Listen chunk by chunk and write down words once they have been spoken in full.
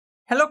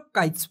Hello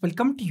guys,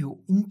 welcome to you.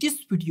 In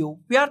this video,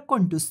 we are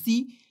going to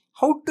see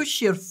how to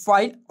share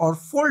file or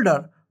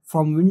folder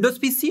from Windows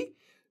PC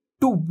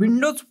to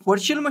Windows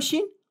virtual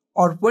machine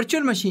or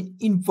virtual machine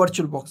in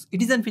VirtualBox.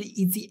 It is a very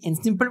easy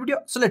and simple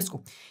video. So let's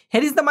go.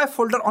 Here is my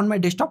folder on my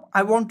desktop.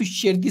 I want to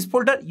share this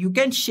folder. You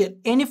can share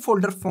any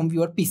folder from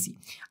your PC.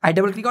 I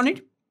double click on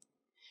it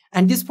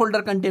and this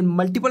folder contains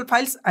multiple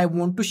files. I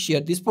want to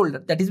share this folder.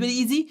 That is very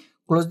easy.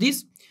 Close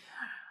this.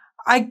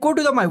 I go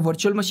to my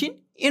virtual machine.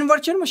 In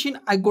virtual machine,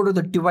 I go to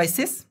the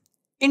devices.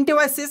 In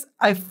devices,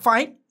 I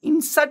find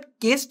insert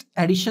guest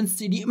addition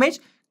CD image.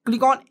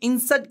 Click on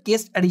insert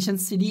guest addition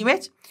CD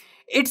image.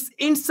 It's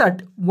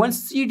insert one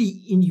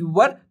CD in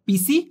your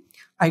PC.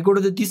 I go to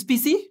this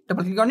PC,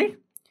 double click on it.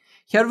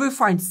 Here we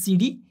find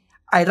CD.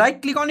 I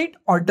right click on it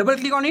or double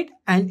click on it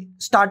and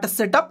start a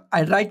setup.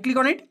 I right click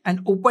on it and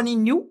open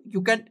in new.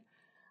 You can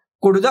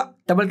go to the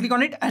double click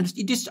on it and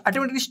it is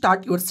automatically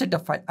start your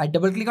setup file. I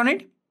double click on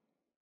it.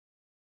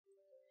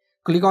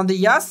 Click on the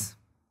yes.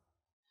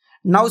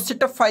 Now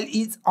setup file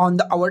is on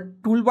our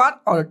toolbar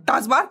or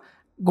taskbar.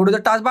 Go to the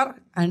taskbar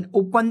and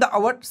open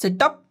our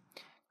setup.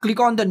 Click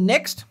on the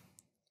next.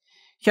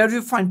 Here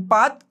we find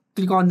path.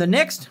 Click on the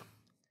next.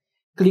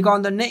 Click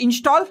on the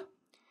install.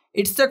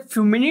 It takes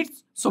few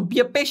minutes, so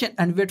be patient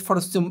and wait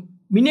for some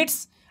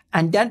minutes,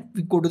 and then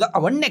we go to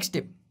our next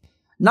step.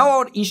 Now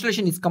our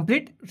installation is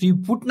complete.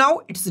 Reboot now.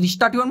 It's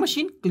restart your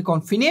machine. Click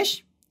on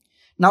finish.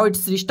 Now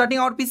it's restarting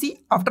our PC.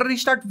 After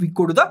restart, we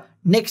go to the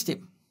next step.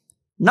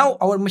 Now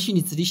our machine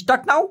is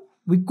restart now.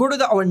 We go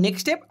to our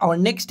next step. Our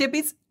next step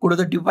is go to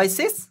the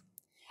devices.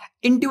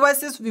 In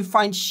devices, we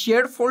find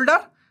shared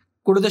folder.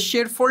 Go to the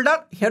shared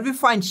folder. Here we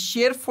find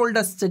share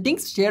folder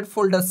settings. Shared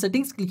folder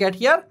settings. Click at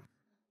here.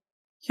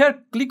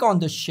 Here click on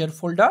the shared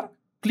folder.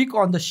 Click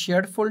on the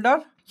shared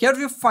folder. Here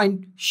we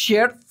find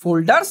shared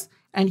folders.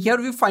 And here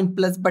we find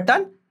plus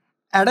button.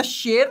 Add a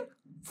share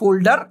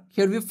folder.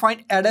 Here we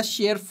find add a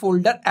share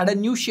folder, add a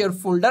new share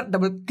folder,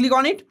 double click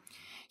on it.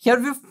 Here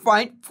we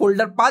find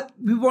folder path.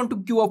 We want to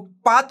give a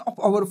path of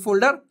our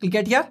folder. Click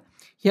at here.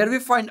 Here we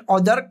find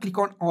other. Click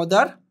on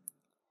other.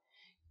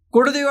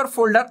 Go to your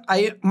folder.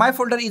 My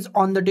folder is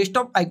on the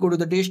desktop. I go to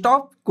the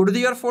desktop. Go to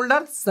your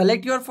folder.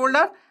 Select your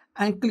folder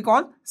and click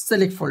on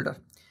select folder.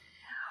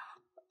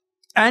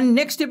 And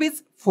next step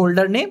is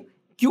folder name.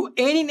 Give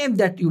any name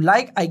that you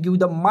like. I give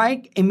the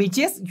my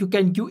images. You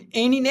can give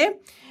any name.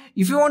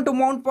 If you want to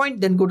mount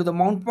point, then go to the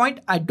mount point.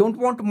 I don't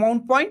want to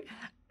mount point.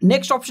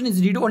 Next option is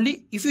read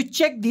only. If you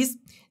check this,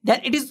 then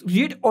it is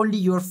read only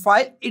your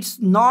file. It's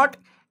not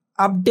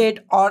update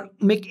or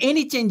make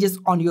any changes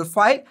on your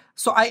file.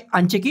 So I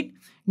uncheck it.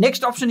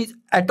 Next option is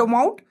auto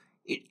mount.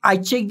 I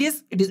check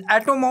this. It is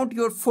auto mount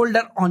your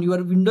folder on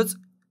your Windows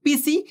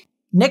PC.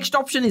 Next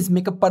option is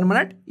make a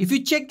permanent. If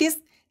you check this,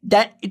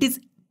 then it is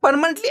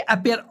permanently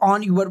appear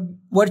on your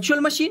virtual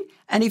machine.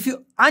 And if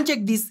you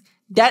uncheck this,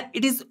 then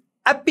it is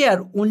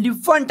appear only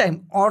one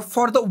time or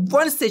for the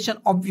one session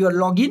of your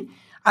login.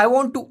 I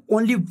want to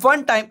only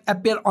one time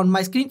appear on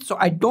my screen, so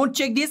I don't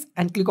check this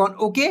and click on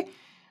OK.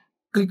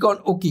 Click on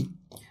OK.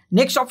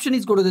 Next option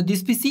is go to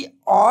this PC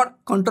or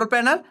control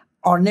panel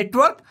or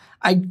network.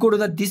 I go to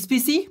this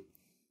PC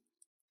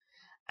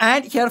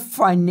and here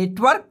find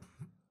network.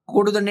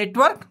 Go to the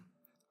network.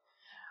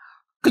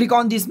 Click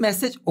on this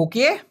message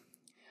OK.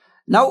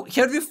 Now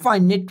here we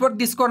find network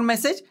Discord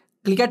message.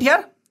 Click at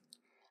here.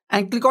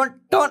 And click on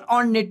turn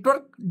on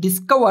network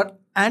discover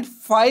and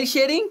file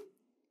sharing.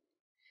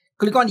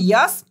 Click on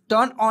yes,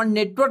 turn on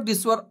network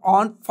discover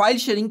on file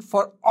sharing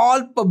for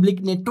all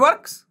public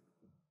networks.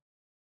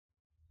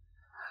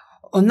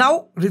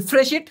 Now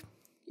refresh it.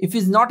 If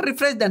it's not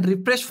refreshed, then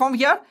refresh from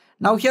here.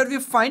 Now here we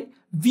find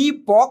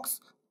VBox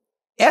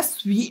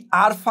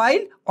SVR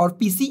file or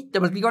PC.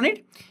 Double click on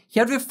it.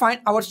 Here we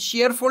find our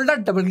share folder.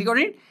 Double click on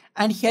it.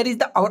 And here is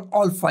our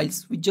all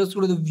files. We just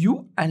go to the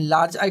view and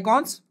large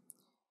icons.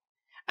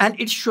 And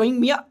it's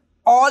showing me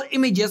all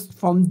images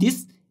from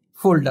this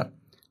folder.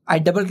 I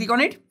double click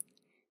on it.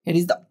 Here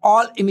is the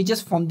all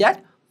images from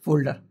that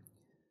folder.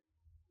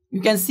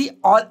 You can see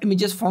all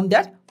images from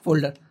that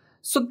folder.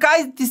 So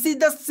guys, this is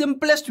the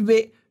simplest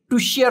way to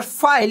share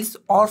files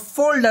or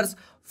folders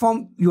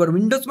from your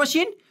Windows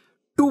machine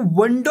to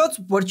Windows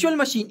virtual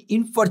machine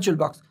in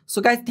VirtualBox.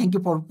 So guys, thank you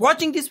for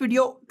watching this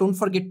video. Don't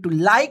forget to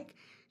like,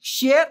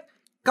 share,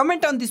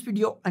 comment on this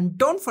video, and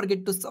don't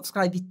forget to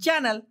subscribe the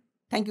channel.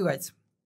 Thank you guys.